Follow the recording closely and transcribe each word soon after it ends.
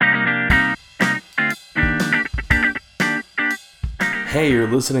Hey, you're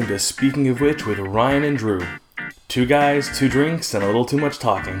listening to Speaking of Which with Ryan and Drew. Two guys, two drinks, and a little too much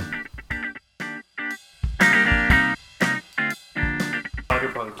talking.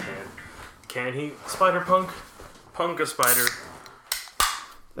 Spider-Punk can he? Spider-Punk? Punk a spider.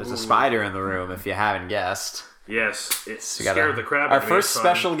 There's a spider in the room, if you haven't guessed. Yes, it So scared the crap out our of me. first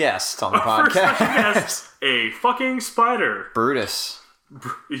special guest on the podcast. First special guest, a fucking spider. Brutus.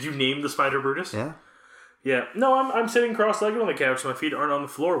 Did you name the spider Brutus? Yeah. Yeah. No, I'm sitting cross-legged on the couch, so my feet aren't on the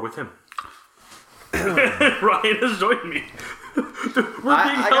floor with him. Ryan has joined me. We're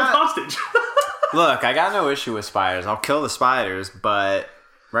being held hostage. Look, I got no issue with spiders. I'll kill the spiders, but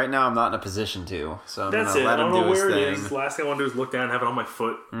right now I'm not in a position to. So I'm That's gonna it. let I him don't do know his where it thing. is. Last thing I want to do is look down and have it on my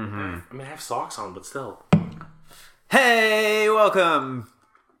foot. Mm-hmm. I mean, I have socks on, but still. Hey, welcome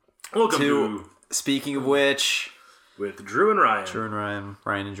Welcome to Speaking of Which, with Drew and Ryan. Drew and Ryan,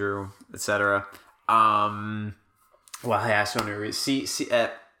 Ryan and Drew, etc. Well, I asked you to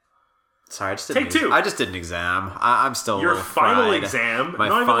sorry, I just did Take two. I just did an exam. I'm still a Your little final fried. exam, My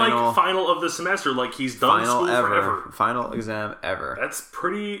not final, even like final of the semester, like he's done final school ever, forever. final exam ever. That's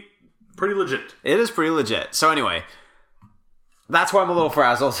pretty legit. It is pretty legit. So anyway, that's why I'm a little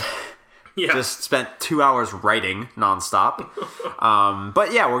frazzled. Yeah. Just spent 2 hours writing nonstop.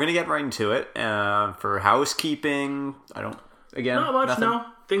 But yeah, we're gonna get right into it. For housekeeping, not much. Nothing. No,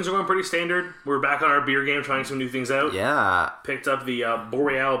 things are going pretty standard. We're back on our beer game, trying some new things out. Yeah, Picked up the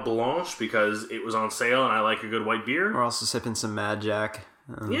Boreal Blanche because it was on sale, and I like a good white beer. we're also sipping some Mad Jack.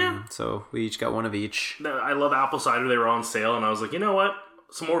 Yeah. So we each got one of each. I love apple cider. They were on sale, and I was like, you know what?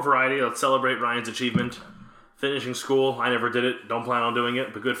 Some more variety. Let's celebrate Ryan's achievement. Finishing school. I never did it. Don't plan on doing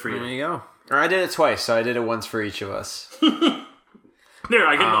it, but good for There you. you go. Or I did it twice, so I did it once for each of us. There,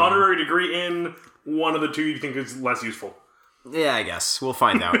 I get an honorary degree in one of the two you think is less useful. Yeah, I guess. We'll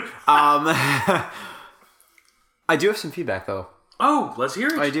find out. I do have some feedback, though. Oh, let's hear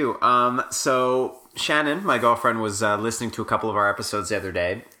it. I do. So Shannon, my girlfriend, was listening to a couple of our episodes the other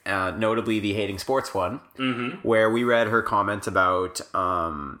day, notably the Hating Sports one, where we read her comment about,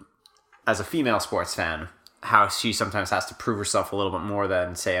 as a female sports fan, how she sometimes has to prove herself a little bit more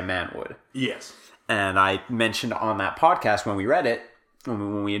than, say, a man would. Yes. And I mentioned on that podcast when we read it,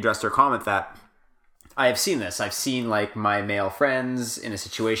 when we addressed her comment, that I have seen this. I've seen, like, my male friends in a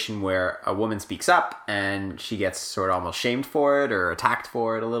situation where a woman speaks up and she gets sort of almost shamed for it or attacked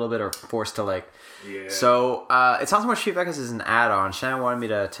for it a little bit or forced to, like... Yeah. So, it's not so much feedback as it's an add-on. Shannon wanted me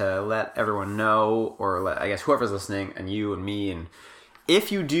to let everyone know, or I guess whoever's listening, and you and me, and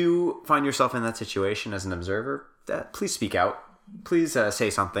if you do find yourself in that situation as an observer, please speak out. Please say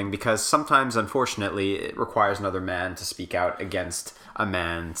something, because sometimes, unfortunately, it requires another man to speak out against a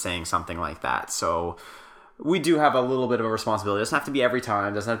man saying something like that. So we do have a little bit of a responsibility. It doesn't have to be every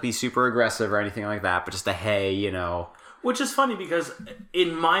time. It doesn't have to be super aggressive or anything like that, but just a hey, you know. Which is funny because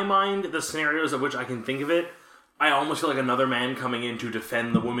in my mind, the scenarios of which I can think of it, I almost feel like another man coming in to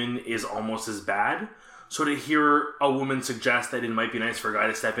defend the woman is almost as bad. So to hear a woman suggest that it might be nice for a guy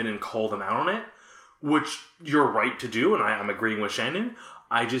to step in and call them out on it, which you're right to do, and I'm agreeing with Shannon,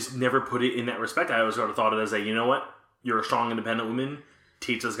 I just never put it in that respect. I always sort of thought of it as you know what? You're a strong, independent woman.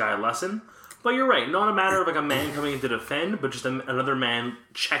 Teach this guy a lesson. But you're right. Not a matter of like a man coming in to defend, but just another man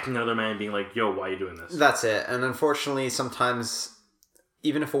checking another man being like, yo, why are you doing this? That's it. And unfortunately, sometimes,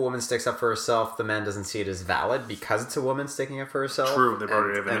 even if a woman sticks up for herself, the man doesn't see it as valid because it's a woman sticking up for herself. True. They've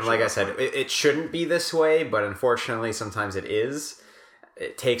already have an and issue like I with said, that. it shouldn't be this way, but unfortunately, sometimes it is.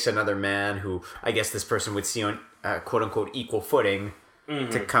 It takes another man who, I guess this person would see on quote-unquote equal footing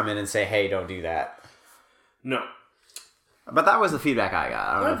to come in and say, hey, don't do that. No. But that was the feedback I got.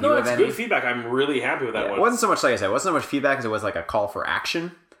 I don't know if you have that's any. good feedback. I'm really happy with that one. It wasn't so much, like I said, it wasn't so much feedback as it was like a call for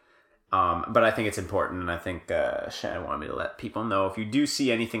action. But I think it's important, and I think Shannon wanted me to let people know if you do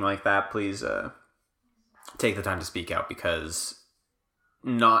see anything like that, please take the time to speak out, because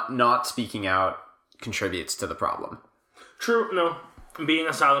not speaking out contributes to the problem. True. No. Being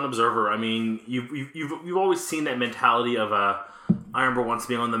a silent observer, I mean, you've always seen that mentality of I remember once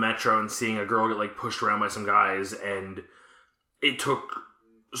being on the metro and seeing a girl get like pushed around by some guys, and it took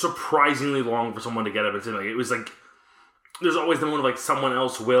surprisingly long for someone to get up and say, like, it was like, there's always the moment of like someone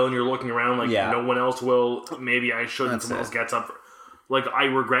else will, and you're looking around like no one else will. Maybe I should, and someone else gets up. Like, I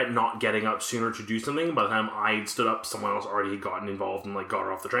regret not getting up sooner to do something. By the time I stood up, someone else already had gotten involved and like got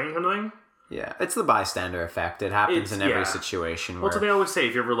her off the train kind of thing. Yeah, it's the bystander effect. It happens in every situation. Well, that's what they always say.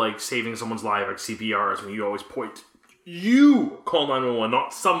 If you're ever like saving someone's life, like CPR, is when you always point. You call 911,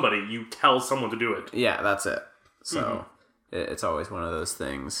 not somebody. You tell someone to do it. Yeah, that's it. So it's always one of those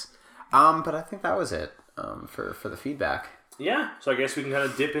things. But I think that was it for the feedback. Yeah, so I guess we can kind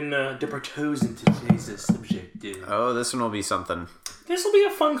of dip our toes into today's subject. Oh, this one will be something. This will be a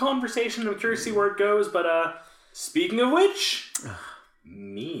fun conversation. I'm curious to see where it goes, but speaking of which,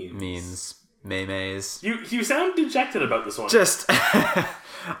 memes. Memes. You sound dejected about this one. Just,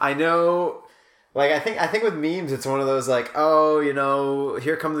 I know, like, I think with memes, it's one of those, like, oh, you know,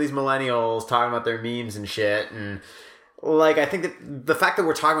 here come these millennials talking about their memes and shit, and, like, I think that the fact that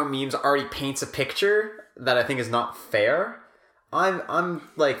we're talking about memes already paints a picture that I think is not fair. I'm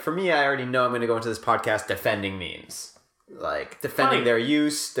like, for me, I already know I'm going to go into this podcast defending memes. Like, defending their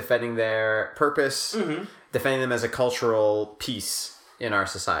use, defending their purpose, defending them as a cultural piece in our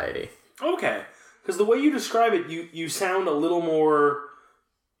society. Okay. Because the way you describe it, you sound a little more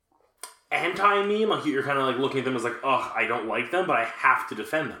anti-meme. Like, you're kind of like looking at them as like, oh, I don't like them, but I have to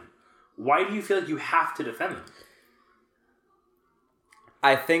defend them. Why do you feel like you have to defend them?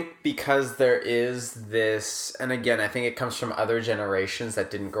 I think because there is this, and again, I think it comes from other generations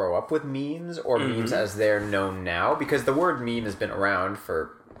that didn't grow up with memes or memes as they're known now, because the word meme has been around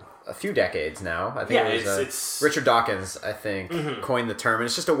for a few decades now. I think it's Richard Dawkins, I think, coined the term, and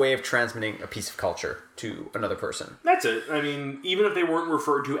it's just a way of transmitting a piece of culture to another person. That's it. I mean, even if they weren't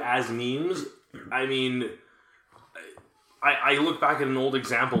referred to as memes, I mean, I look back at an old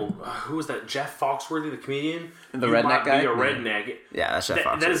example. Who was that? Jeff Foxworthy, the comedian? The redneck guy? Be a redneck. Yeah, that's Jeff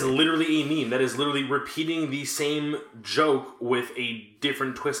Foxworthy. That is literally a meme. That is literally repeating the same joke with a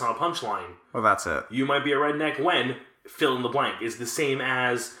different twist on a punchline. Well, that's it. You might be a redneck when, fill in the blank, is the same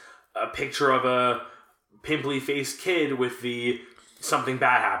as a picture of a pimply-faced kid with the something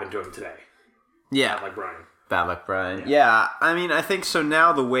bad happened to him today. Yeah. Bad like Brian. Bad luck, Brian. Yeah, I mean, I think so.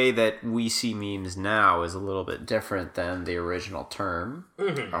 Now the way that we see memes now is a little bit different than the original term.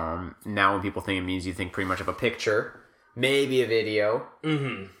 Now when people think of memes, you think pretty much of a picture, maybe a video,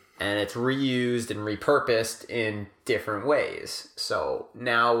 and it's reused and repurposed in different ways. So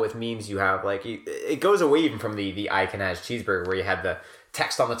now with memes, you have like, it goes away even from the icon as cheeseburger where you had the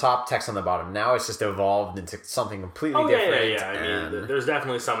text on the top, text on the bottom. Now it's just evolved into something completely different. Yeah. I mean, there's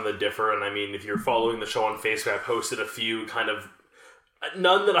definitely some that differ, and I mean, if you're following the show on Facebook, I posted a few kind of,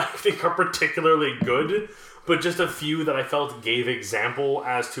 none that I think are particularly good, but just a few that I felt gave example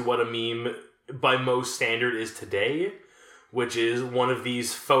as to what a meme by most standard is today, which is one of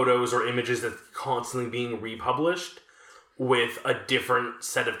these photos or images that's constantly being republished with a different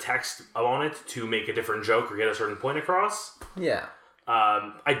set of text on it to make a different joke or get a certain point across. Yeah.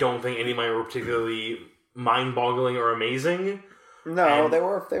 I don't think any of mine were particularly mind-boggling or amazing. No, and they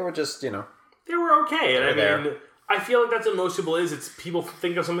were just, you know, they were okay. And I mean, I feel like that's what most people is. It's people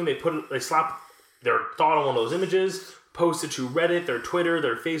think of something, they slap their thought on one of those images, post it to Reddit, their Twitter,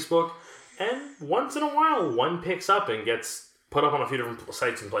 their Facebook, and once in a while, one picks up and gets put up on a few different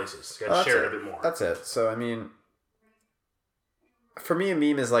sites and places. Gets shared a bit more. That's it. So, I mean, for me, a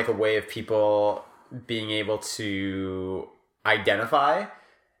meme is like a way of people being able to identify,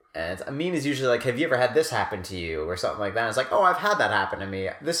 and a meme is usually like, have you ever had this happen to you, or something like that. It's like, oh, I've had that happen to me.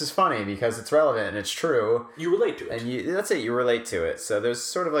 This is funny because it's relevant and it's true. You relate to it. And that's it, you relate to it. So there's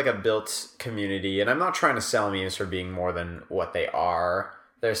sort of like a built community, and I'm not trying to sell memes for being more than what they are.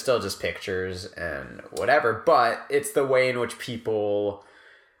 They're still just pictures and whatever, but it's the way in which people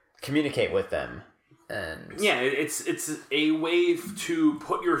communicate with them. And yeah, it's a way to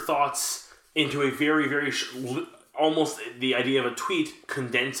put your thoughts into a very, very almost the idea of a tweet,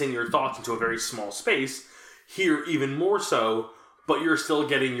 condensing your thoughts into a very small space. Here, even more so, but you're still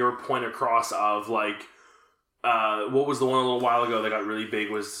getting your point across of, like, what was the one a little while ago that got really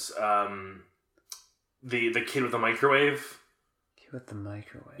big was the kid with the microwave. Kid with the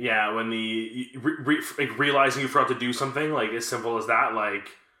microwave. Yeah, when like realizing you forgot to do something, like, as simple as that, like,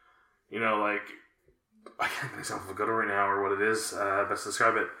 you know, like, I can't think of an example of good right now or what it is, best to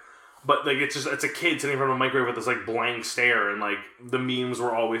describe it. But, like, it's a kid sitting in front of a microwave with this, like, blank stare, and, like, the memes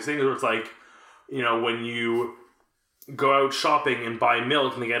were always things where it's like, you know, when you go out shopping and buy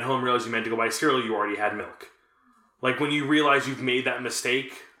milk and you get home and realize you meant to go buy cereal, you already had milk. Like, when you realize you've made that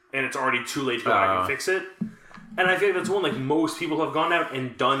mistake and it's already too late to go back and fix it. And I think that's one, like, most people have gone out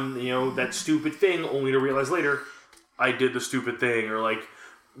and done, you know, that stupid thing only to realize later, I did the stupid thing. Or, like,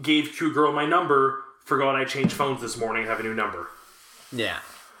 gave Q Girl my number, forgot I changed phones this morning, have a new number. Yeah.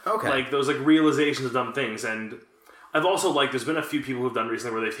 Okay. Like, those, like, realizations of dumb things. And I've also, like, there's been a few people who've done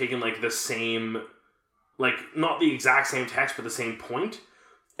recently where they've taken, like, the same, like, not the exact same text, but the same point,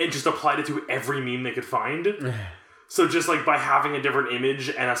 and just applied it to every meme they could find. So just, like, by having a different image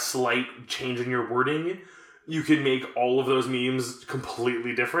and a slight change in your wording, you can make all of those memes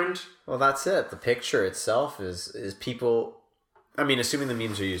completely different. Well, that's it. The picture itself is people... I mean, assuming the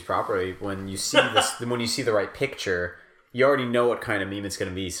memes are used properly, when you see this, when you see the right picture, you already know what kind of meme it's going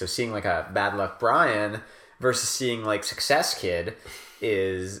to be. So seeing like a Bad Luck Brian versus seeing like Success Kid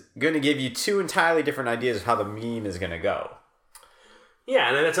is going to give you two entirely different ideas of how the meme is going to go. Yeah,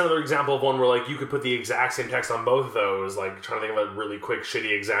 and then that's another example of one where like you could put the exact same text on both of those. Like trying to think of a really quick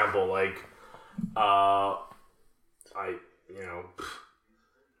shitty example, like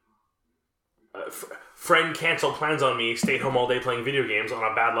friend canceled plans on me, stayed home all day playing video games. On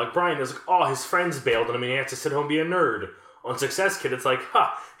a Bad Luck Brian, it's like, oh, his friends bailed on him and he has to sit home and be a nerd. On Success Kid, it's like,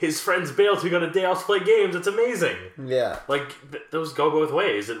 his friends bailed so he got a day off to play games. It's amazing. Yeah. Like, those go both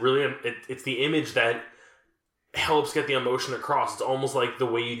ways. It really, it's the image that helps get the emotion across. It's almost like the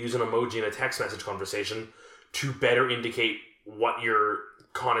way you use an emoji in a text message conversation to better indicate what your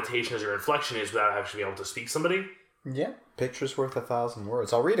connotation is, your inflection is, without actually being able to speak to somebody. Yeah, picture's worth 1,000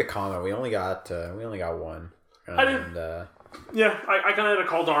 words. I'll read a comment. We only got one. I didn't. Yeah, I kind of had a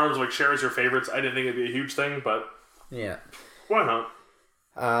call to arms like share as your favorites. I didn't think it'd be a huge thing, but yeah, why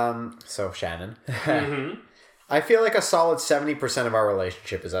not? So Shannon, mm-hmm. I feel like a solid 70% of our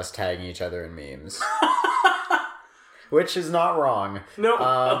relationship is us tagging each other in memes. Which is not wrong. No,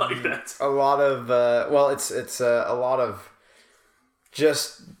 I like that. A lot of it's a lot of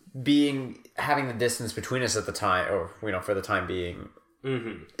just having the distance between us at the time, or for the time being.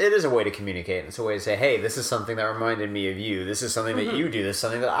 Mm-hmm. It is a way to communicate. It's a way to say, hey, this is something that reminded me of you. This is something that you do. This is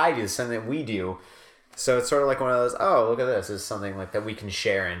something that I do. This is something that we do. So it's sort of like one of those. Oh, look at this. This is something like that we can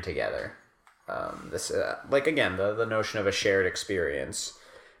share in together. This like again the notion of a shared experience.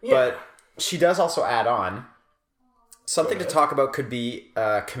 Yeah. But she does also add on. Something to talk about could be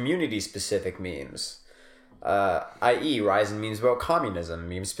community-specific memes, i.e. rise in memes about communism,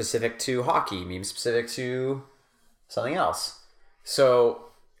 memes specific to hockey, memes specific to something else. So,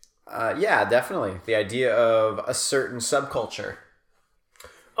 yeah, definitely. The idea of a certain subculture.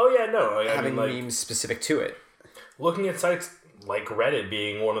 Oh, yeah, no. Having memes specific to it. Looking at sites like Reddit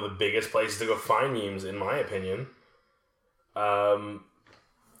being one of the biggest places to go find memes, in my opinion. Sorry,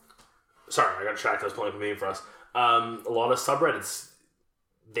 I got distracted. I was pulling up a meme for us. A lot of subreddits,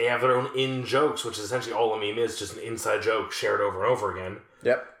 they have their own in-jokes, which is essentially all a meme is, just an inside joke shared over and over again.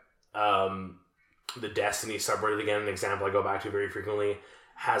 Yep. The Destiny subreddit, again, an example I go back to very frequently,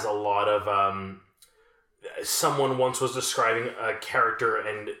 has a lot of... someone once was describing a character,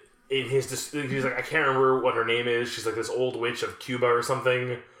 and in his... He's like, I can't remember what her name is. She's like this old witch of Cuba or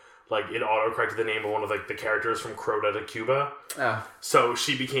something. Like, it auto-corrected the name of one of, like, the characters from Crota to Cuba. Oh. So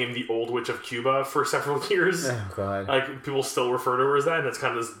she became the Old Witch of Cuba for several years. Oh, God. Like, people still refer to her as that, and it's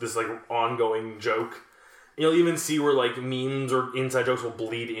kind of this like, ongoing joke. You'll even see where, like, memes or inside jokes will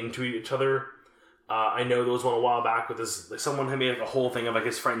bleed into each other. I know there was one a while back with this... Like, someone had made, like, a whole thing of, like,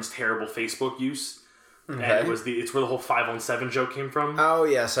 his friend's terrible Facebook use. Okay. And it's where the whole 5-on-7 joke came from. Oh,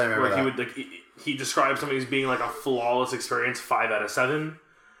 yes, I remember that. Where he would, like... He described something as being, like, a flawless experience, 5 out of 7.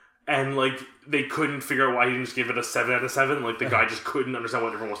 And, like, they couldn't figure out why he didn't just give it a 7 out of 7. Like, the guy just couldn't understand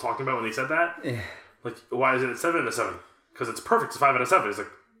what everyone was talking about when he said that. Yeah. Like, why is it at 7 out of 7? Because it's perfect. It's 5 out of 7. He's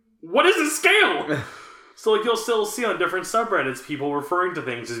like, what is this scale? So, like, you'll still see on different subreddits people referring to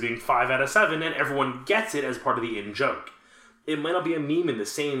things as being 5 out of 7, and everyone gets it as part of the in-joke. It might not be a meme in the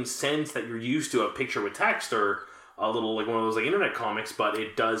same sense that you're used to a picture with text or a little, like, one of those, like, internet comics, but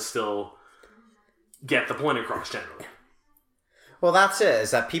it does still get the point across generally. Well, that's it,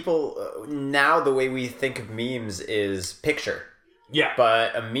 is that people, now the way we think of memes is picture. Yeah.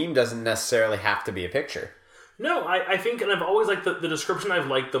 But a meme doesn't necessarily have to be a picture. No, I think, and I've always liked the description I've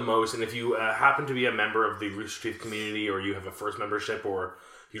liked the most, and if you happen to be a member of the Rooster Teeth community, or you have a first membership, or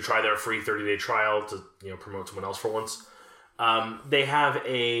you try their free 30-day trial to promote someone else for once, they have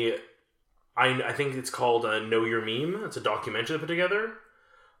I think it's called Know Your Meme. It's a documentary they put together,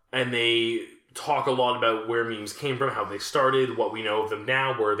 and they talk a lot about where memes came from, how they started, what we know of them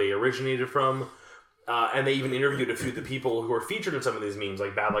now, where they originated from, and they even interviewed a few of the people who are featured in some of these memes,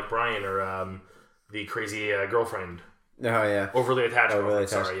 like Bad Luck Brian or the crazy girlfriend. Oh, yeah. Overly attached.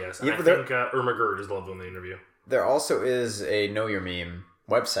 Sorry, yes. Yeah, I think Irma Gerd is the one they interview. There also is a Know Your Meme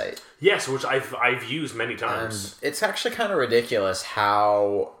website. Yes, which I've used many times. And it's actually kind of ridiculous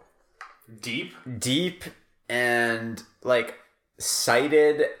how... Deep and, like...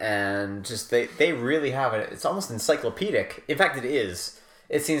 cited and just they really have it. It's almost encyclopedic. In fact, it is.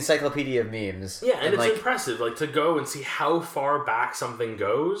 It's the encyclopedia of memes. Yeah, and it's like, impressive, like, to go and see how far back something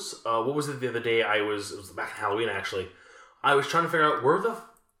goes. What was it the other day? It was back in Halloween, actually. I was trying to figure out where the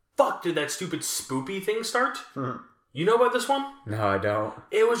fuck did that stupid spoopy thing start? Mm-hmm. You know about this one? No, I don't.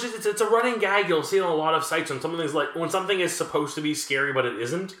 It was just it's a running gag you'll see on a lot of sites when something's like when something is supposed to be scary but it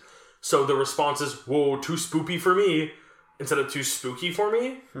isn't. So the response is, "Whoa, too spoopy for me," instead of "too spooky for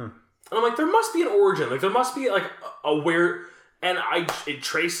me." And I'm like, there must be an origin. Like, there must be, like, where, and it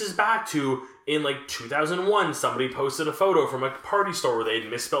traces back to in like 2001, somebody posted a photo from a party store where they had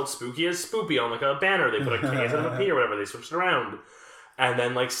misspelled spooky as spoopy on like a banner. They put a K instead of a P or whatever. They switched it around, and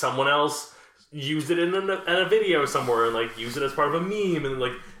then like someone else used it in a video somewhere and like used it as part of a meme, and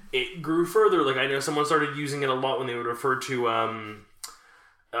like it grew further. Like I know someone started using it a lot when they would refer to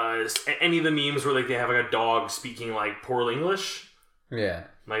any of the memes where like they have like a dog speaking like poor English. Yeah.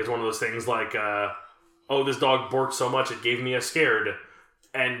 Like it's one of those things like, oh, this dog barked so much it gave me a scared.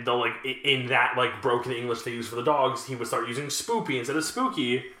 And they'll like in that like broken English they use for the dogs, he would start using spoopy instead of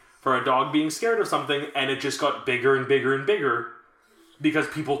spooky for a dog being scared of something, and it just got bigger and bigger and bigger because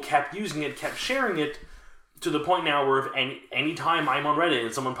people kept using it, kept sharing it, to the point now where if any time I'm on Reddit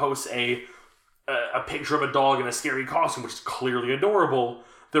and someone posts a picture of a dog in a scary costume, which is clearly adorable,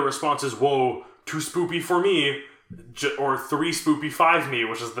 the response is, whoa, too spoopy for me, or 3 spoopy 5 me,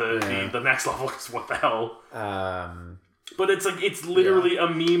 which is the next level, because what the hell. But it's like, it's literally a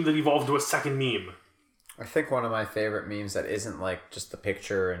meme that evolved to a second meme. I think one of my favorite memes that isn't like just the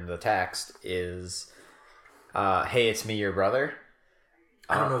picture and the text is, hey, it's me, your brother.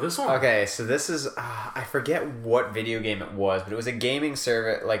 I don't know this one. Okay, so this is, I forget what video game it was, but it was a gaming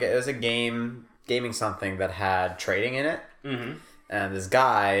service, like it was a gaming something that had trading in it. Mm-hmm. And this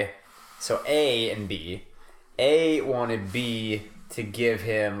guy, so A and B, A wanted B to give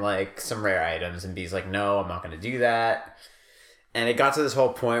him like some rare items, and B's like, no, I'm not going to do that. And it got to this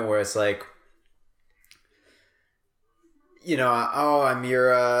whole point where it's like, you know, oh, I'm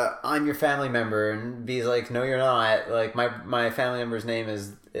your family member, and B's like, no, you're not. Like my family member's username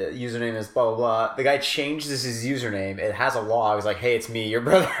is blah blah blah. The guy changed his username. It has a log. It's like, hey, it's me, your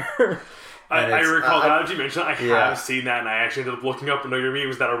brother. I recall that you mentioned. I have seen that, and I actually ended up looking up and know your meme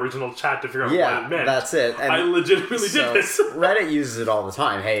was that original chat to figure out what it meant. That's it. And I legitimately did this. Reddit uses it all the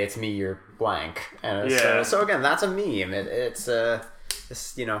time. Hey, it's me, you're blank. And so again, that's a meme. It's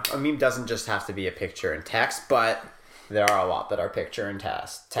you know, a meme doesn't just have to be a picture and text, but there are a lot that are picture and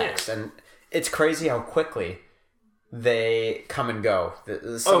text, and it's crazy how quickly they come and go.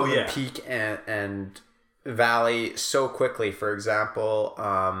 Some of them peak and valley so quickly. For example,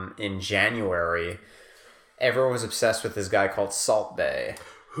 in January, everyone was obsessed with this guy called Salt Bae,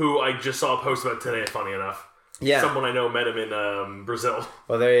 who I just saw a post about today, funny enough. Yeah. Someone I know met him in Brazil.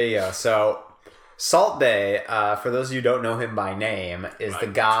 Well, there you go. So Salt Bae, for those of you who don't know him by name, is the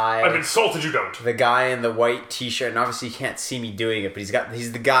guy... I've insulted you don't. The guy in the white t-shirt, and obviously you can't see me doing it, but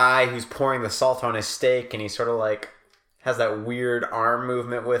he's the guy who's pouring the salt on his steak, and he sort of like has that weird arm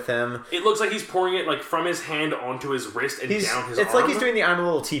movement with him. It looks like he's pouring it like from his hand onto his wrist and down his arm. It's like he's doing the I'm a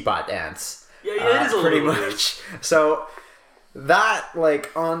Little Teapot dance. Yeah, it is a pretty little much. So that, like,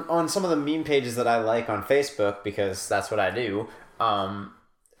 on some of the meme pages that I like on Facebook, because that's what I do,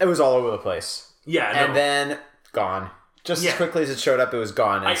 it was all over the place. Yeah, and then gone. Just as quickly as it showed up, it was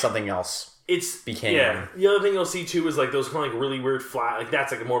gone, and something else became. Yeah. The other thing you'll see too is like those kind of like really weird flat. Like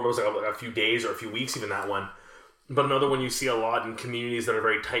that's like more of those like a few days or a few weeks, even that one. But another one you see a lot in communities that are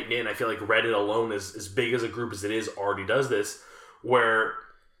very tight knit, and I feel like Reddit alone, is as big as a group as it is, already does this, where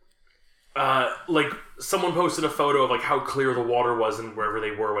like someone posted a photo of like how clear the water was in wherever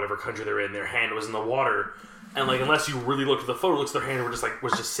they were, whatever country they're in, their hand was in the water. And like, unless you really looked at the photo, it looks like their hand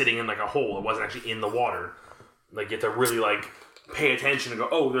was just sitting in like a hole. It wasn't actually in the water. Like you have to really like pay attention and go,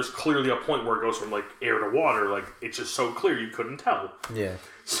 oh, there's clearly a point where it goes from like air to water. Like it's just so clear you couldn't tell. Yeah.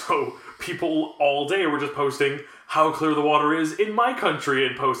 So people all day were just posting how clear the water is in my country,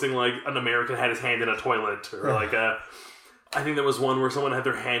 and posting like an American had his hand in a toilet, or like I think there was one where someone had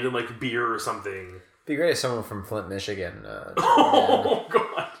their hand in like beer or something. It'd be great if someone from Flint, Michigan. Oh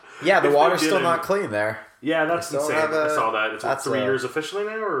god. Yeah, the water's still not clean there. Yeah, that's insane. I saw that. It's 3 years officially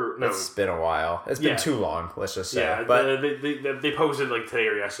now, or no? It's been a while. It's been too long. Let's just say. Yeah, but they posted like today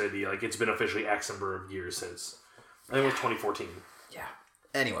or yesterday. Like it's been officially X number of years since. I think it was 2014. Yeah.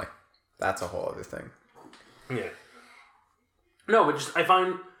 Anyway, that's a whole other thing. Yeah. No, but just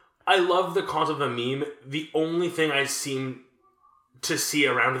I love the concept of a meme. The only thing I seem to see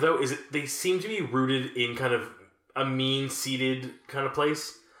around it though is they seem to be rooted in kind of a mean-seated kind of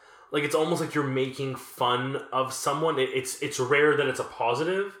place. Like it's almost like you're making fun of someone. It's rare that it's a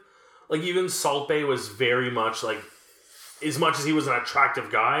positive. Like even Salt Bae was very much like, as much as he was an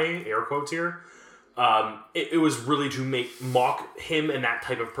attractive guy, air quotes here, it was really to mock him and that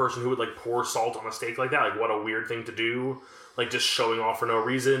type of person who would like pour salt on a steak like that. Like what a weird thing to do. Like just showing off for no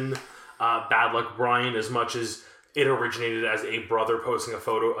reason. Bad Luck Brian, as much as it originated as a brother posting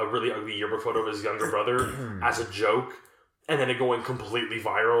a really ugly yearbook photo of his younger brother as a joke, and then it going completely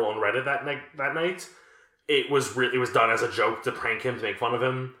viral on Reddit that night. It was done as a joke to prank him, to make fun of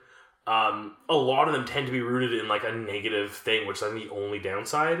him. a lot of them tend to be rooted in like a negative thing, which is like the only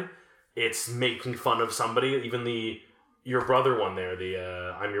downside. It's making fun of somebody, even your brother one there,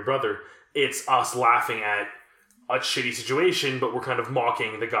 I'm your brother. It's us laughing at a shitty situation, but we're kind of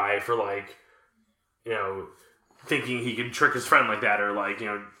mocking the guy for like, thinking he could trick his friend like that, or like,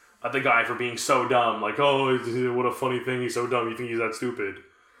 the guy for being so dumb, like, oh, what a funny thing, he's so dumb, you think he's that stupid.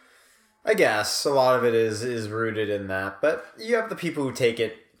 I guess a lot of it is rooted in that, but you have the people who take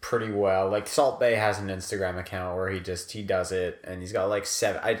it pretty well. Like Salt Bae has an Instagram account where he does it, and he's got like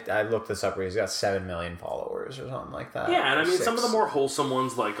I looked this up, where he's got 7 million followers or something like that. Yeah, and I mean 6. some of the more wholesome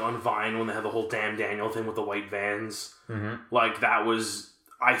ones, like on Vine when they had the whole Damn Daniel thing with the white vans, like that was,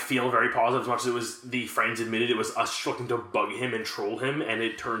 I feel, very positive. As much as it was the friends admitted it was us looking to bug him and troll him, and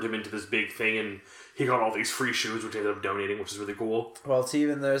it turned him into this big thing, and he got all these free shoes, which he ended up donating, which is really cool. Well, it's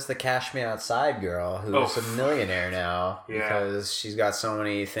even, there's the Cash Me Outside girl, who's a millionaire now, because she's got so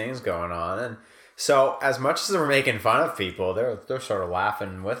many things going on. And so, as much as we're making fun of people, they're sort of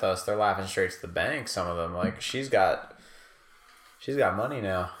laughing with us. They're laughing straight to the bank, some of them. Like, she's got money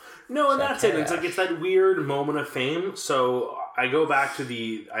now. No, and that's it. It's like, it's that weird moment of fame. So, I go back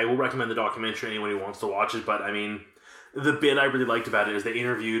to I will recommend the documentary to anyone who wants to watch it, but I mean, the bit I really liked about it is they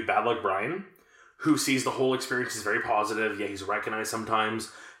interviewed Bad Luck Brian, who sees the whole experience as very positive. Yeah, he's recognized sometimes.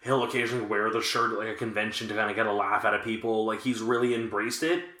 He'll occasionally wear the shirt at like a convention to kind of get a laugh out of people. Like, he's really embraced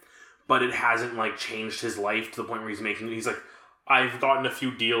it, but it hasn't like changed his life to the point where he's like, I've gotten a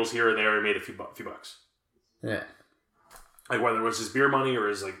few deals here and there and made a few bucks. Yeah. Like, whether it was his beer money or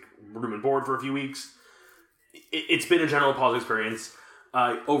his like room and board for a few weeks, it's been a general positive experience.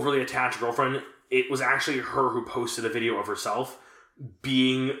 Overly attached girlfriend, it was actually her who posted a video of herself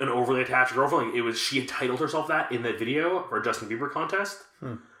being an overly attached girlfriend. Like, she had titled herself that in that video for a Justin Bieber contest,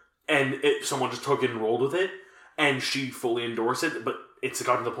 and someone just took it and rolled with it, and she fully endorsed it. But it's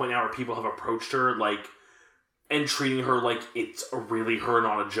gotten to the point now where people have approached her like, and treating her like it's really her,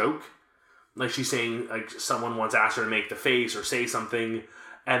 not a joke. Like, she's saying, like, someone once asked her to make the face or say something,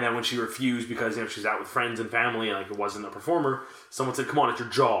 and then when she refused because she's out with friends and family and like it wasn't a performer, someone said, "Come on, it's your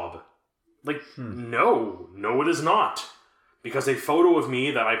job." Like, no, it is not. Because a photo of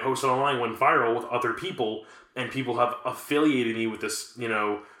me that I posted online went viral with other people, and people have affiliated me with this,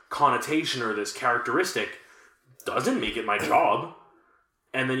 connotation or this characteristic, doesn't make it my job.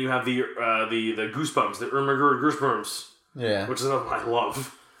 And then you have the Goosebumps, the Ermagerd Goosebumps, which is another one I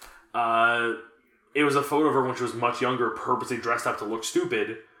love. It was a photo of her when she was much younger, purposely dressed up to look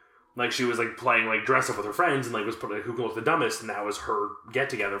stupid. Like, she was like playing like dress up with her friends, and like was put like who can look the dumbest, and that was her get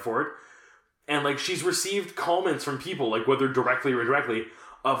together for it. And, like, she's received comments from people, like, whether directly or indirectly,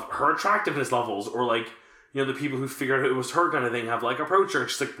 of her attractiveness levels, or, like, the people who figured out it was her kind of thing have, like, approached her. And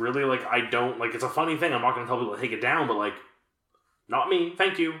she's like, really, like, I don't, like, it's a funny thing. I'm not going to tell people to take it down, but, like, not me.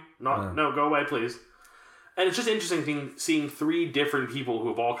 Thank you. No, go away, please. And it's just interesting seeing 3 different people who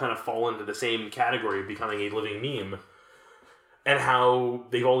have all kind of fallen into the same category of becoming a living meme, and how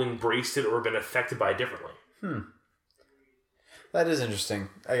they've all embraced it or been affected by it differently. That is interesting.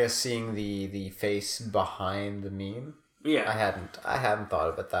 I guess seeing the face behind the meme. Yeah. I hadn't thought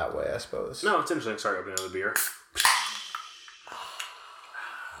of it that way, I suppose. No, it's interesting. Sorry, opening another beer.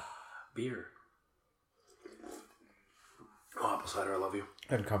 Beer. Oh, apple cider, I love you.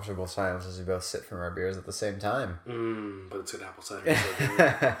 Uncomfortable silence as we both sip from our beers at the same time. But it's good apple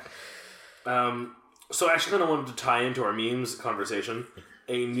cider. So I actually kind of wanted to tie into our memes conversation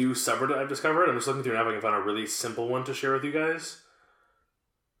a new subreddit I've discovered. I'm just looking through now if I can find a really simple one to share with you guys.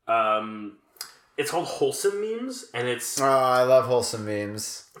 It's called Wholesome Memes, and it's... Oh, I love wholesome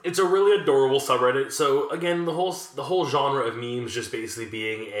memes. It's a really adorable subreddit. So, again, the whole genre of memes just basically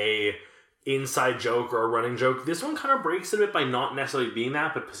being a inside joke or a running joke. This one kind of breaks it a bit by not necessarily being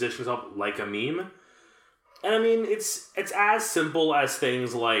that, but positions itself like a meme. And, I mean, it's as simple as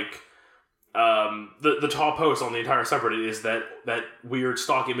things like... the top post on the entire subreddit is that weird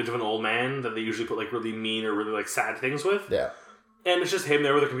stock image of an old man that they usually put like really mean or really like sad things with. Yeah. And it's just him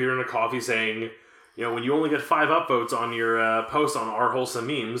there with a computer and a coffee saying, when you only get 5 upvotes on your post on our wholesome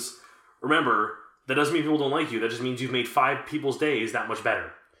memes, remember, that doesn't mean people don't like you. That just means you've made 5 people's days that much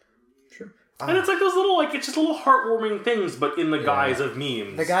better. Sure. And it's like those little, like, it's just little heartwarming things, but in the guise of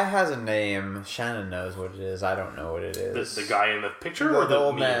memes. The guy has a name. Shannon knows what it is. I don't know what it is. The guy in the picture or the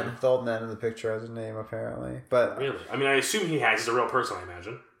old meme? man? The old man in the picture has a name, apparently. But really? I mean, I assume he has. He's a real person, I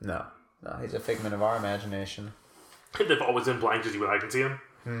imagine. No, he's a figment of our imagination. They've always been blind to you when I can see him.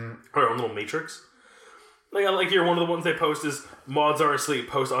 Or own little matrix. Like, I like here, one of the ones they post is, mods are asleep,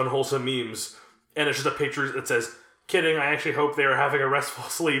 post unwholesome memes. And it's just a picture that says, kidding, I actually hope they are having a restful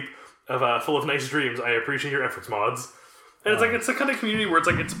sleep full of nice dreams. I appreciate your efforts, mods. And it's the kind of community where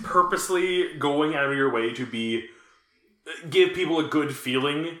it's purposely going out of your way to give people a good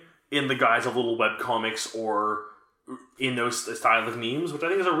feeling in the guise of little webcomics or in those style of memes, which I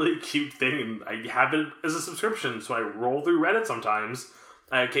think is a really cute thing. And I have it as a subscription, so I roll through Reddit sometimes.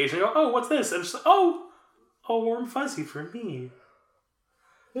 I occasionally go, oh, what's this? And it's just like, oh, a warm fuzzy for me.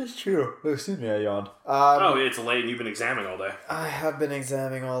 It's true. Excuse me, I yawned. It's late and you've been examining all day. I have been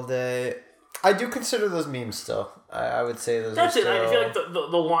examining all day. I do consider those memes still. I would say those That's are it. still... I feel like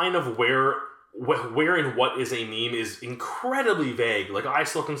the line of where and what is a meme is incredibly vague. Like, I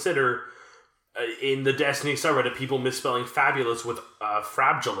still consider in the Destiny subreddit people misspelling fabulous with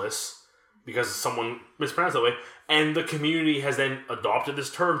frabulous because someone mispronounced that way. And the community has then adopted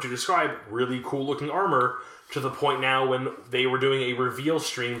this term to describe really cool looking armor to the point now when they were doing a reveal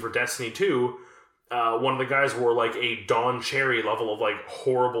stream for Destiny 2, one of the guys wore like a Don Cherry level of like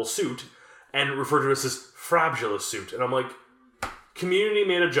horrible suit and referred to us as frabulous suit. And I'm like, community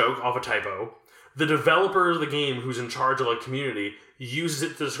made a joke off a typo. The developer of the game, who's in charge of like community, uses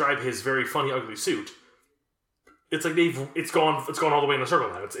it to describe his very funny, ugly suit. It's like it's gone all the way in a circle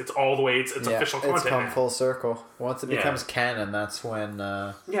now. It's all the way. It's official content. It's come now. full circle. Once it becomes canon, that's when.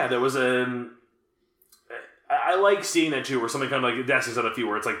 There was I like seeing that too, where something kind of like Destiny's done a few,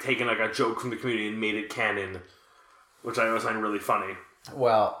 where it's like taken like a joke from the community and made it canon, which I always find really funny.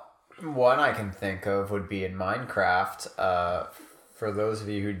 Well, one I can think of would be in Minecraft. For those of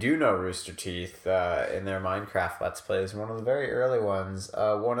you who do know Rooster Teeth, in their Minecraft Let's Plays, one of the very early ones,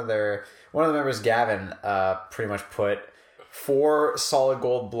 one of the members, Gavin, pretty much put 4 solid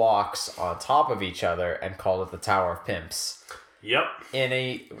gold blocks on top of each other and called it the Tower of Pimps. Yep. In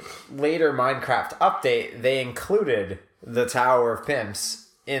a later Minecraft update, they included the Tower of Pimps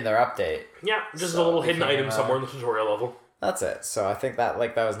in their update. Yeah, just a little hidden item somewhere in the tutorial level. That's it. So I think that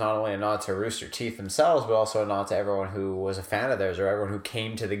was not only a nod to Rooster Teeth themselves, but also a nod to everyone who was a fan of theirs or everyone who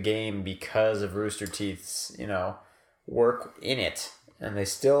came to the game because of Rooster Teeth's, work in it. And they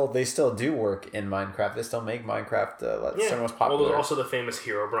still do work in Minecraft. They still make Minecraft the most popular. Well, there's also the famous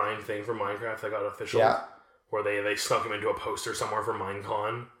Herobrine thing for Minecraft that got official. Yeah. Where they snuck him into a poster somewhere for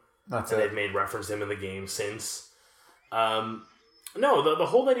Minecon. That's and it. They've made reference to him in the game since. No, the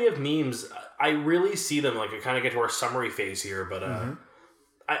whole idea of memes, I really see them, like, I kind of get to our summary phase here, but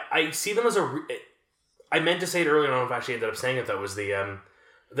I see them as I meant to say it earlier, I don't know if I actually ended up saying it, though, was they're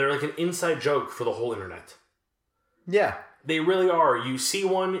like an inside joke for the whole internet. Yeah. They really are. You see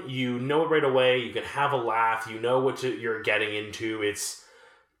one, you know it right away, you can have a laugh, you know what you're getting into,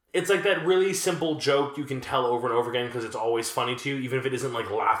 It's like that really simple joke you can tell over and over again because it's always funny to you, even if it isn't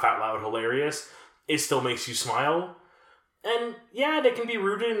like laugh out loud hilarious, it still makes you smile. And yeah, they can be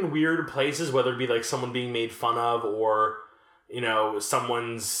rooted in weird places, whether it be like someone being made fun of or,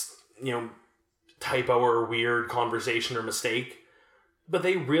 someone's, typo or weird conversation or mistake. But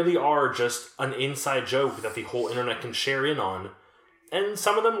they really are just an inside joke that the whole internet can share in on. And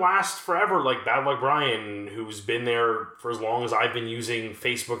some of them last forever, like Bad Luck Brian, who's been there for as long as I've been using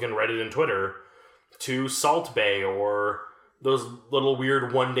Facebook and Reddit and Twitter, to Salt Bay, or those little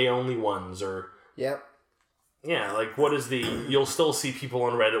weird one-day-only ones, or... Yep. Yeah, like, what is you'll still see people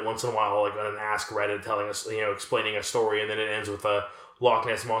on Reddit once in a while, like on an Ask Reddit, telling us, explaining a story, and then it ends with a Loch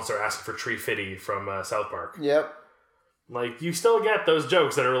Ness Monster asking for Tree Fitty from South Park. Yep. Like, you still get those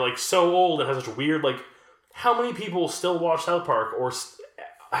jokes that are, like, so old and have such weird, like... How many people still watch South Park or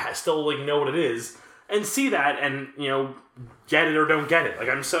still like know what it is and see that and get it or don't get it? Like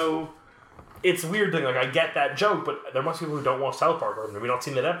it's a weird thing. Like I get that joke, but there must be people who don't watch South Park or maybe not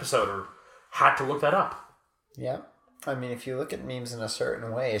seen that episode or had to look that up. Yeah, I mean, if you look at memes in a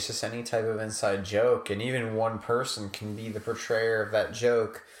certain way, it's just any type of inside joke, and even one person can be the portrayer of that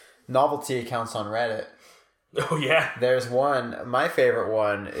joke. Novelty accounts on Reddit. Oh yeah, there's one. My favorite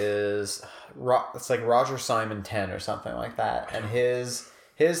one is it's like Roger Simon 10 or something like that, and his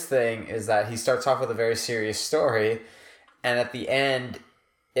thing is that he starts off with a very serious story, and at the end,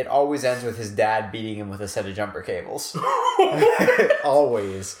 it always ends with his dad beating him with a set of jumper cables.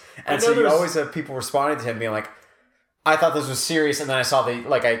 Always, and so you always have people responding to him being like, "I thought this was serious," and then I saw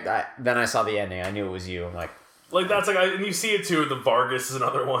I saw the ending. I knew it was you. I'm like. Like, that's like, and you see it too, the Vargas is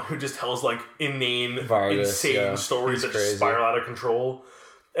another one who just tells, like, insane stories that just spiral out of control.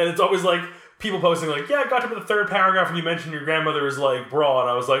 And it's always, like, people posting, like, yeah, I got to the 3rd paragraph and you mentioned your grandmother is, like, broad.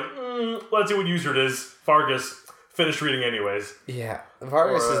 I was like, let's see what user it is. Vargas. Finished reading anyways. Yeah.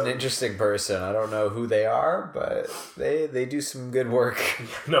 Vargas is an interesting person. I don't know who they are, but they do some good work.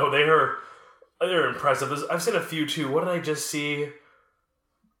 No, they're impressive. I've seen a few, too. What did I just see?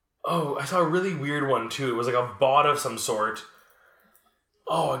 Oh, I saw a really weird one, too. It was like a bot of some sort.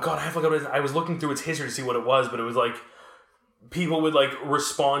 Oh, God, I was looking through its history to see what it was, but it was like people would like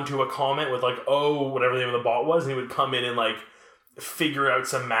respond to a comment with like, oh, whatever the name of the bot was, and he would come in and like figure out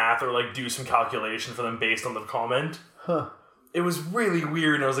some math or like do some calculation for them based on the comment. Huh. It was really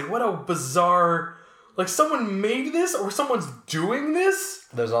weird, and I was like, what a bizarre... Like, someone made this, or someone's doing this?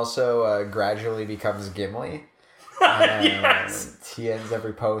 There's also Gradually Becomes Gimli. Yes! He ends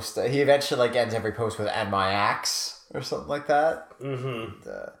every post... he eventually, like, ends every post with, "and my axe," or something like that. Mm-hmm.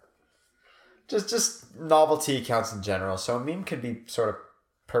 Just novelty counts in general. So a meme could be sort of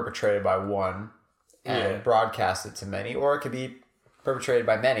perpetrated by one and broadcasted to many, or it could be perpetrated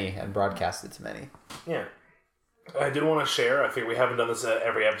by many and broadcasted to many. Yeah. I did want to share, I think we haven't done this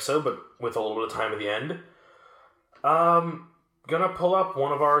every episode, but with a little bit of time at the end. Gonna pull up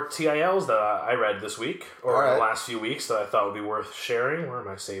one of our TILs that I read this week, or the last few weeks, that I thought would be worth sharing. Where are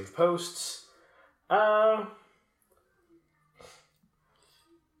my saved posts? Oh,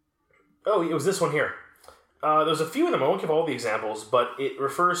 it was this one here. There's a few of them, I won't give all the examples, but it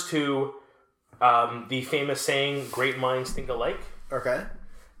refers to the famous saying, "Great minds think alike." Okay.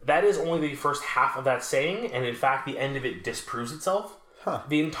 That is only the first half of that saying, and in fact, the end of it disproves itself. Huh.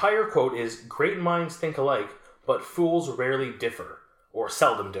 The entire quote is, "Great minds think alike, but fools rarely differ, or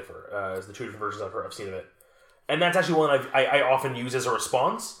seldom differ," is the two different versions I've seen of it. And that's actually one I often use as a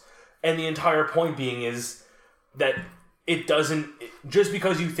response. And the entire point being is that it doesn't, just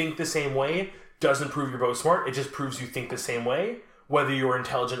because you think the same way, doesn't prove you're both smart. It just proves you think the same way, whether you're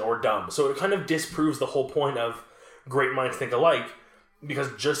intelligent or dumb. So it kind of disproves the whole point of great minds think alike,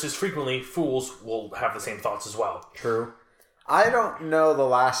 because just as frequently, fools will have the same thoughts as well. True. I don't know the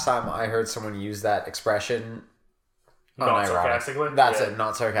last time I heard someone use that expression. Not sarcastically? That's it,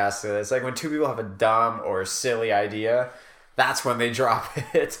 not sarcastically. It's like when two people have a dumb or silly idea, that's when they drop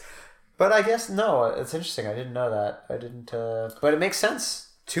it. But I guess, no, it's interesting. I didn't know that. But it makes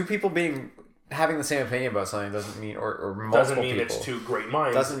sense. Two people having the same opinion about something doesn't mean, or multiple doesn't mean people. It's two great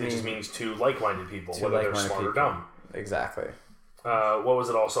minds. It just means two like-minded people, whether they're smart or dumb. Exactly. What was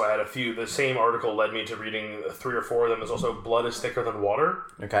it also? I had a few. The same article led me to reading 3 or 4 of them. There's also "Blood is thicker than water."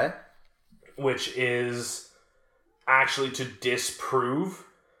 Okay. Which is actually to disprove,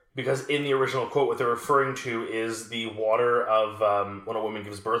 because in the original quote, what they're referring to is the water of when a woman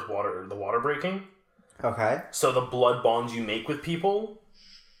gives birth, the water breaking. Okay. So the blood bonds you make with people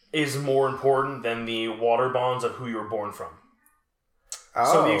is more important than the water bonds of who you were born from.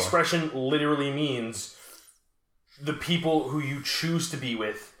 Oh. So the expression literally means the people who you choose to be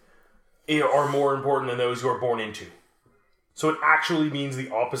with are more important than those you are born into. So it actually means the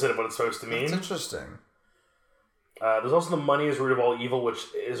opposite of what it's supposed to mean. That's interesting. There's also the "money is root of all evil," which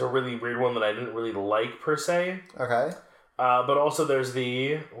is a really weird one that I didn't really like per se. Okay. But also there's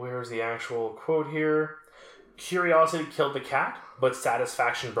where's the actual quote here? "Curiosity killed the cat, but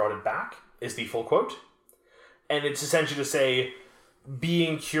satisfaction brought it back," is the full quote. And it's essentially to say,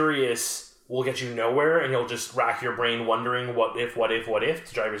 being curious will get you nowhere, and you'll just rack your brain wondering what if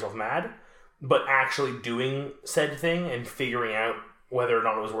to drive yourself mad. But actually doing said thing and figuring out whether or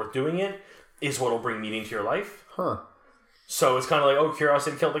not it was worth doing it is what will bring meaning to your life. Huh. So it's kind of like, oh,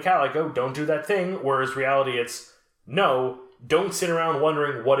 curiosity killed the cat. Like, oh, don't do that thing. Whereas reality, it's, no, don't sit around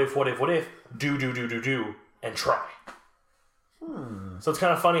wondering what if. Do, and try. So it's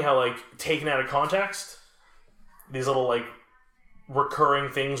kind of funny how, like, taken out of context, these little, like,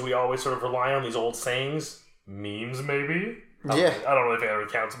 recurring things we always sort of rely on, these old sayings, memes maybe? I don't really think that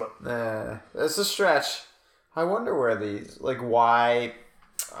really counts, but... it's a stretch. I wonder where why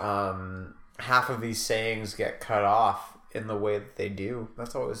half of these sayings get cut off in the way that they do.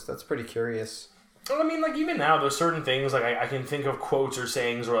 That's pretty curious. I mean, like, even now, there's certain things, like, I can think of quotes or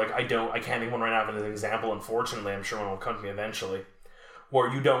sayings where, like, I can't think of one right now as an example, unfortunately. I'm sure one will come to me eventually.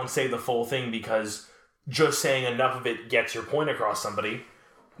 Where you don't say the full thing because just saying enough of it gets your point across somebody.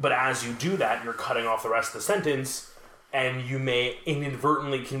 But as you do that, you're cutting off the rest of the sentence, and you may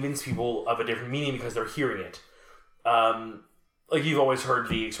inadvertently convince people of a different meaning because they're hearing it. Like, you've always heard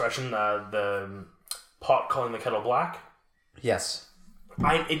the expression, the pot calling the kettle black. Yes.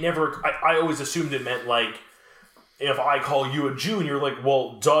 I always assumed it meant, like, if I call you a Jew and you're like,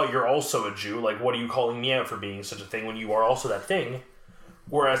 well, duh, you're also a Jew. Like, what are you calling me out for being such a thing when you are also that thing?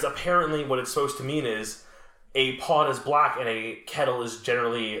 Whereas apparently what it's supposed to mean is a pot is black and a kettle is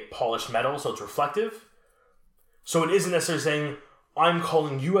generally polished metal, so it's reflective. So it isn't necessarily saying, I'm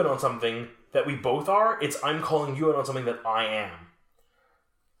calling you out on something that we both are. It's, I'm calling you out on something that I am.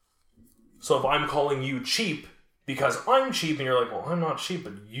 So if I'm calling you cheap because I'm cheap, and you're like, well, I'm not cheap,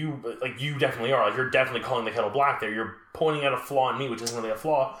 but you definitely are. Like, you're definitely calling the kettle black there. You're pointing out a flaw in me, which isn't really a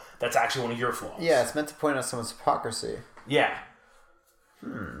flaw. That's actually one of your flaws. Yeah, it's meant to point out someone's hypocrisy. Yeah.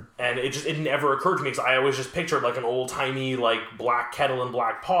 And it never occurred to me, because I always just pictured like an old-timey like black kettle and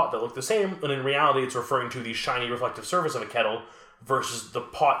black pot that looked the same, and in reality it's referring to the shiny reflective surface of a kettle versus the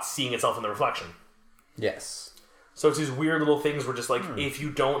pot seeing itself in the reflection. Yes. So it's these weird little things where just like, if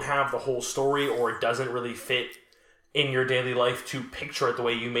you don't have the whole story, or it doesn't really fit in your daily life to picture it the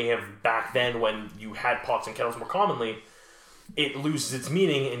way you may have back then when you had pots and kettles more commonly, it loses its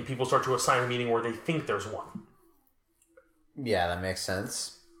meaning, and people start to assign a meaning where they think there's one. Yeah, that makes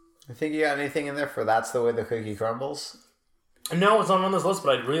sense. I think you got anything in there for that's the way the cookie crumbles? No, it's not on this list,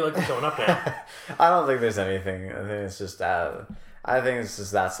 but I'd really like to showing up now. I don't think there's anything. I think it's just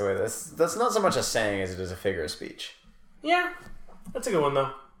that's the way this. That's not so much a saying as it is a figure of speech. Yeah, that's a good one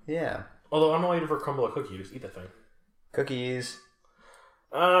though. Yeah. Although I'm not waiting for a crumble a cookie, you just eat that thing. Cookies.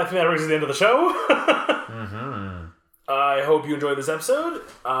 I think that brings us to the end of the show. I hope you enjoyed this episode.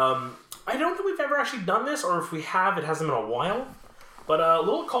 I don't think we've ever actually done this, or if we have, it hasn't been a while. But a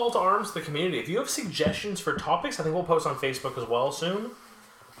little call to arms to the community. If you have suggestions for topics, I think we'll post on Facebook as well soon.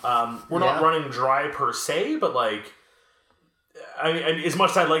 We're not running dry per se, but like, I mean, as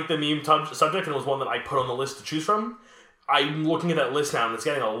much as I like the meme subject, and it was one that I put on the list to choose from, I'm looking at that list now, and it's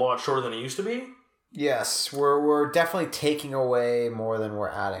getting a lot shorter than it used to be. Yes, we're definitely taking away more than we're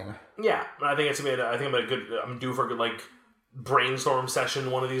adding. Yeah, I think I'm due for a good like brainstorm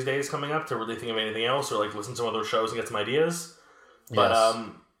session one of these days coming up to really think of anything else, or like listen to other shows and get some ideas. But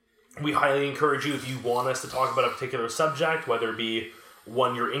we highly encourage you, if you want us to talk about a particular subject, whether it be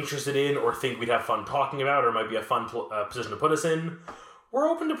one you're interested in or think we'd have fun talking about, or might be a fun position to put us in, we're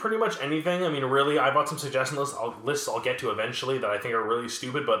open to pretty much anything. I mean, really, I bought some suggestion lists I'll get to eventually that I think are really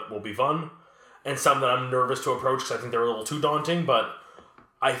stupid but will be fun, and some that I'm nervous to approach because I think they're a little too daunting, but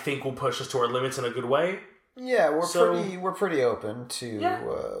I think will push us to our limits in a good way. Yeah, we're pretty open to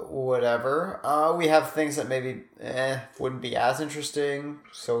whatever. We have things that maybe wouldn't be as interesting,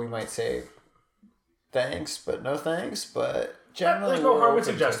 so we might say thanks, but no thanks. But generally, there's no harm in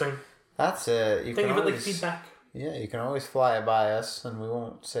suggesting. That's it. Think of it like feedback. Yeah, you can always fly it by us, and we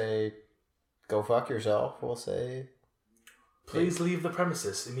won't say go fuck yourself. We'll say please leave the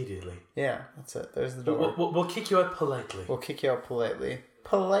premises immediately. Yeah, that's it. There's the door. We'll kick you out politely.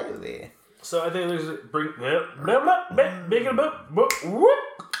 Politely. So I think there's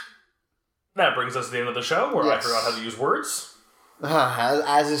that brings us to the end of the show, where I forgot how to use words.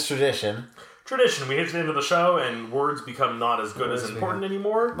 As is tradition. We hit to the end of the show, and words become not as good as important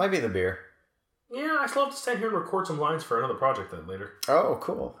anymore. Might be the beer. Yeah, I still have to stand here and record some lines for another project later. Oh,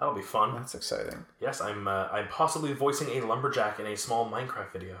 cool. That'll be fun. That's exciting. Yes, I'm possibly voicing a lumberjack in a small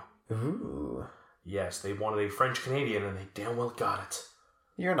Minecraft video. Ooh. Yes, they wanted a French Canadian, and they damn well got it.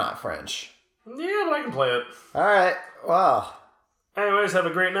 You're not French. Yeah, but I can play it. Alright, well. Anyways, have a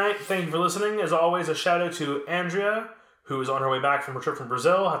great night. Thank you for listening. As always, a shout out to Andrea, who was on her way back from a trip from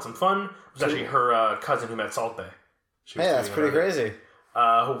Brazil. Had some fun. It was actually her cousin who met Salt Bay. Hey, that's pretty crazy.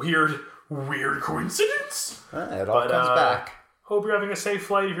 Weird coincidence. It all comes back. Hope you're having a safe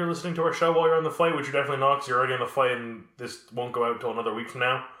flight if you're listening to our show while you're on the flight, which you're definitely not, because you're already on the flight and this won't go out until another week from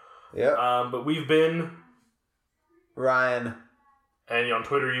now. Yep. But we've been... Ryan. And on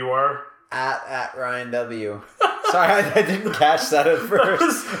Twitter you are? At Ryan W. Sorry, I didn't catch that at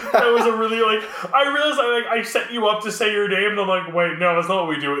first. that was a really, like... I realized I set you up to say your name, and I'm like, wait, no, that's not what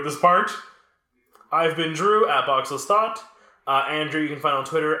we do at this part. I've been Drew, at Boxless Thought. Andrew, you can find on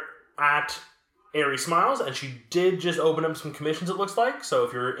Twitter, at Airy Smiles, and she did just open up some commissions, it looks like. So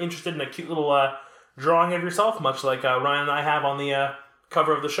if you're interested in a cute little drawing of yourself, much like Ryan and I have on the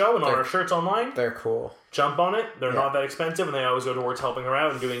cover of the show and on our shirts online, they're cool. Jump on it. They're not that expensive, and they always go towards helping her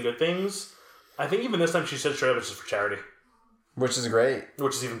out and doing good things. I think even this time she said straight up it's just for charity. Which is great.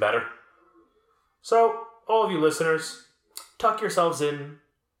 Which is even better. So, all of you listeners, tuck yourselves in,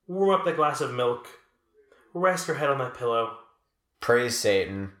 warm up that glass of milk, rest your head on that pillow, praise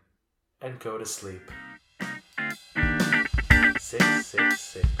Satan, and go to sleep.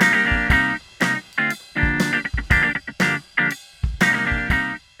 666.